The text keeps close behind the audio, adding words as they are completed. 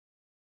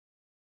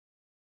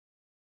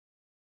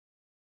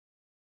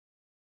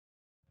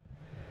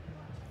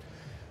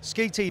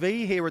Ski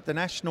TV here at the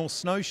National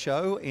Snow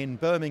Show in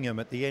Birmingham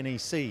at the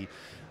NEC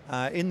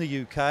in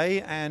the UK,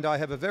 and I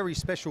have a very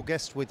special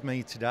guest with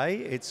me today.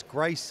 It's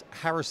Grace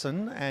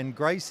Harrison, and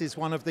Grace is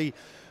one of the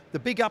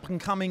big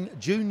up-and-coming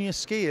junior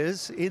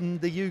skiers in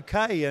the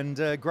UK.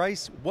 And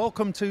Grace,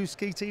 welcome to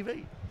Ski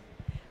TV.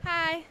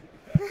 Hi.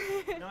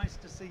 Nice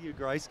to see you,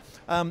 Grace.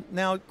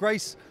 Now,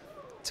 Grace,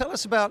 tell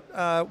us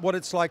about what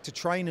it's like to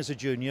train as a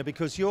junior,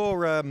 because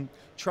you're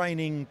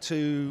training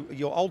to,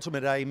 your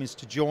ultimate aim is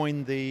to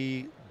join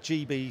the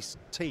GB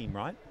team,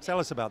 right? Tell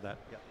us about that.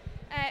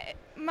 I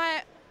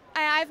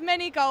have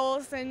many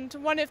goals, and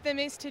one of them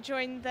is to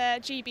join the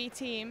GB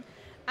team,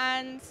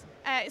 and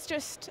it's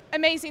just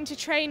amazing to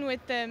train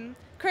with them.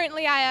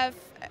 Currently I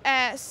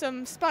have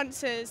some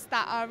sponsors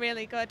that are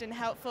really good and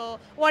helpful.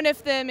 One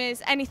of them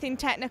is Anything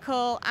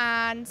Technical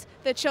and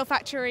the Chill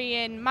Factory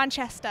in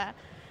Manchester.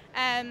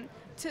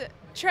 To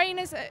train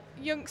as a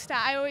youngster,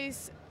 I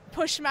always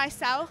push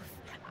myself,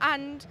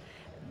 and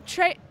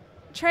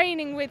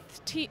training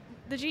with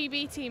the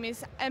GB team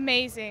is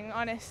amazing,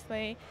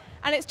 honestly,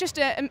 and it's just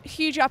a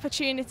huge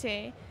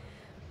opportunity.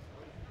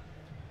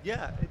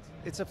 Yeah,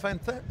 it's a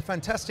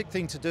fantastic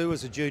thing to do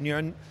as a junior.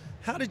 And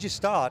how did you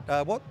start?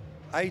 What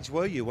age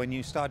were you when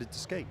you started to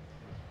ski?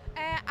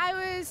 I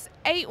was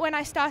 8 when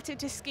I started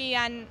to ski,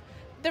 and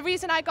the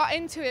reason I got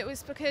into it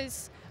was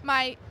because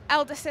my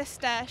elder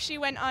sister, she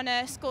went on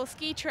a school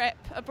ski trip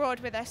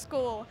abroad with her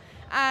school,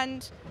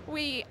 and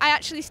I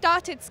actually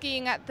started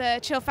skiing at the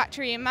Chill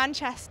Factory in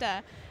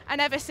Manchester, and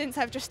ever since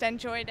I've just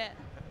enjoyed it.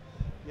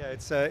 Yeah,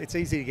 it's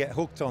easy to get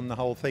hooked on the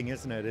whole thing,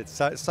 isn't it?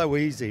 It's so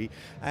easy.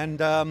 And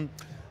how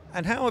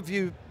have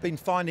you been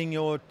finding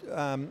you're a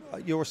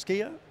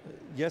skier?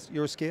 Yes,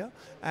 you're a skier.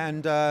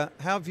 And how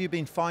have you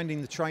been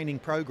finding the training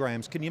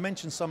programs? Can you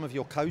mention some of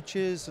your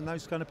coaches and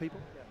those kind of people?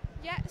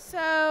 Yeah,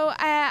 so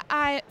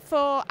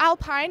for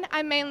Alpine,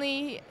 I'm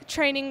mainly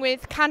training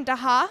with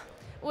Kandahar,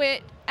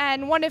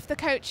 and one of the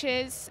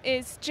coaches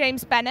is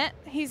James Bennett.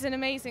 He's an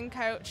amazing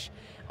coach,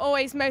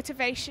 always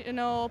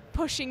motivational,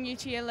 pushing you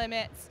to your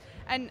limits,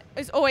 and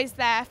is always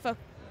there for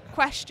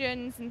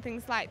questions and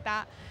things like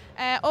that.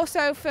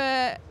 Also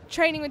for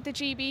training with the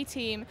GB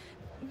team,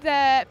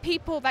 the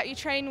people that you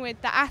train with,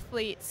 the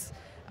athletes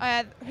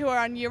who are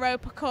on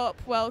Europa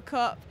Cup, World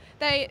Cup,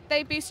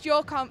 they boost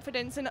your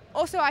confidence. And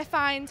also I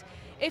find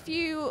if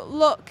you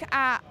look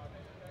at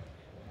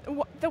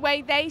the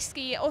way they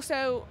ski, it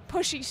also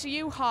pushes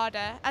you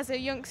harder as a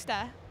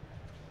youngster.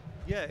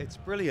 Yeah, it's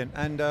brilliant.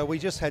 And we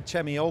just had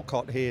Chemi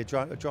Olcott here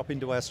drop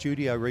into our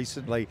studio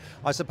recently.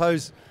 I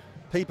suppose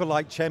people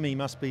like Chemi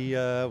must be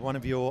one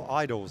of your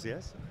idols,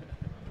 yes?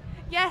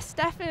 Yes,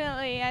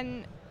 definitely.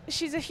 And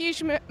she's a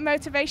huge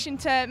motivation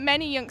to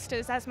many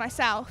youngsters as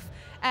myself,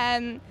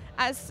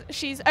 as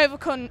she's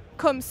overcome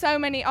so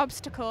many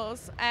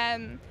obstacles,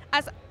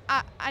 as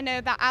I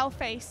know that I'll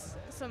face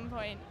at some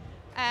point.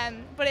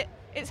 But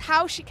it's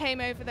how she came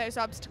over those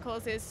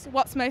obstacles is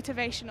what's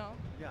motivational.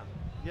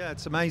 Yeah,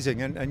 it's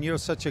amazing. And you're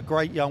such a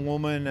great young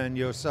woman, and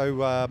you're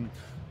so,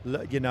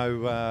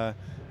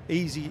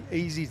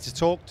 easy to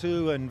talk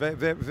to, and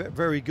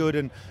very good.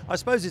 And I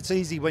suppose it's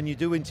easy when you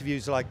do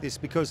interviews like this,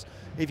 because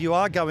if you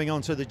are going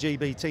on to the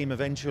GB team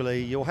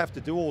eventually, you'll have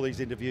to do all these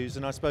interviews,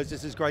 and I suppose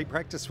this is great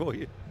practice for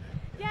you.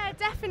 Yeah,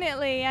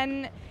 definitely.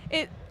 And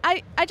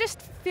I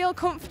just feel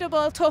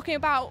comfortable talking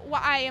about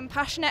what I am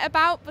passionate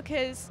about,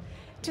 because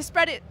to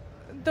spread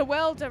the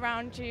world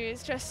around you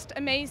is just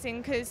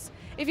amazing, because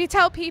if you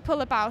tell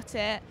people about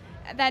it,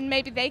 then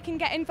maybe they can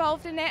get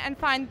involved in it and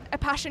find a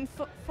passion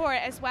for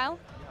it as well.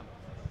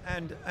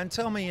 And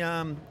tell me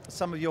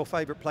some of your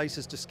favourite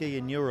places to ski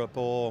in Europe,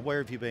 or where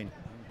have you been?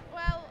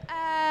 Well,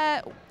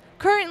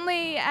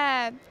 currently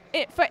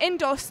for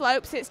indoor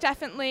slopes, it's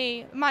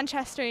definitely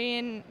Manchester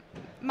in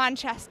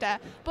Manchester.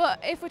 But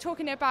if we're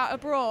talking about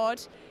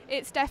abroad,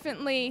 it's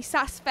definitely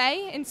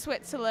Saas-Fee in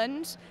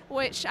Switzerland,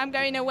 which I'm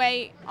going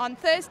away on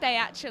Thursday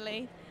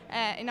actually,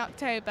 in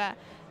October.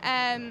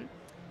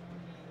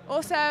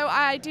 Also,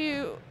 I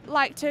do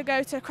like to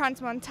go to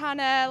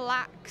Crans-Montana,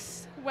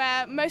 Lax,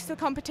 where most of the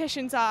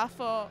competitions are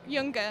for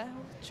younger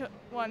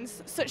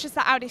ones, such as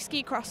the Audi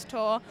Ski Cross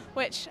Tour,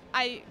 which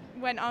I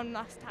went on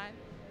last time.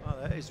 Oh,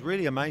 that is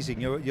really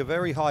amazing. You're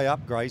very high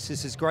up, Grace.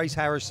 This is Grace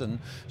Harrison.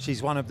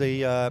 She's one of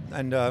the,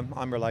 and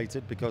I'm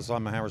related because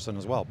I'm a Harrison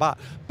as well, but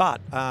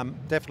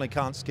definitely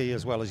can't ski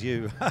as well as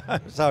you.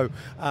 So,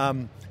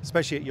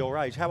 especially at your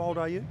age. How old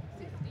are you?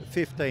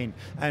 15,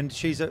 and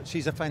she's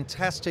a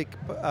fantastic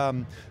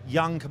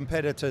young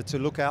competitor to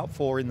look out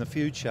for in the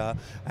future.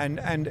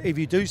 And if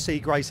you do see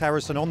Grace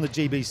Harrison on the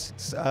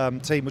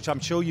GB team, which I'm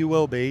sure you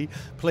will be,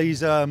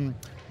 please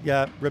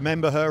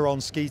remember her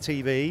on Ski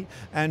TV.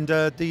 And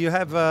do you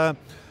have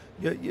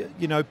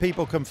you know,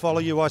 people can follow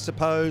you, I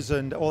suppose,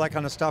 and all that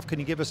kind of stuff? Can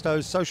you give us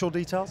those social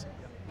details?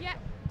 Yeah.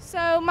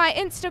 So my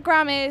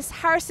Instagram is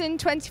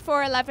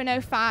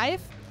Harrison241105.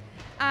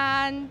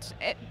 And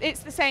it's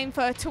the same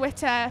for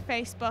Twitter,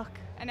 Facebook,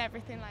 and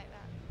everything like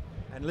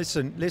that. And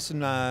listen,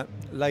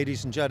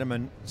 ladies and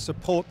gentlemen,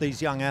 support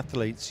these young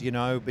athletes, you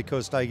know,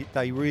 because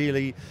they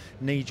really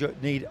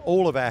need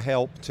all of our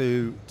help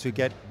to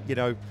get, you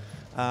know,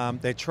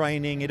 their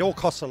training. It all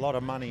costs a lot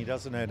of money,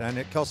 doesn't it? And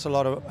it costs a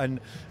lot of,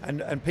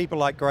 and people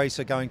like Grace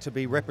are going to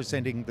be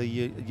representing the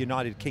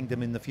United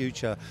Kingdom in the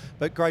future.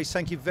 But Grace,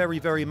 thank you very,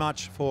 very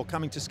much for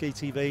coming to Ski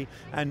TV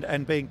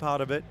and being part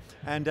of it.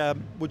 And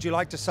would you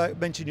like to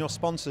mention your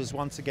sponsors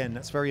once again?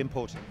 That's very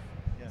important.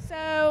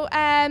 So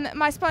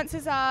my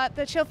sponsors are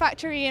the Chill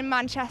Factory in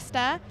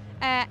Manchester,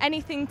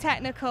 Anything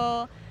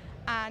Technical,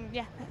 and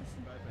yeah.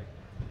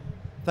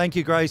 Thank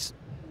you, Grace.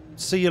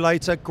 See you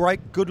later.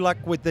 Good luck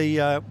with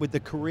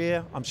the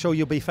career. I'm sure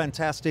you'll be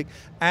fantastic.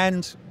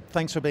 And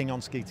thanks for being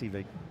on Ski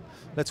TV.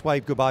 Let's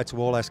wave goodbye to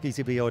all our Ski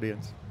TV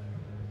audience.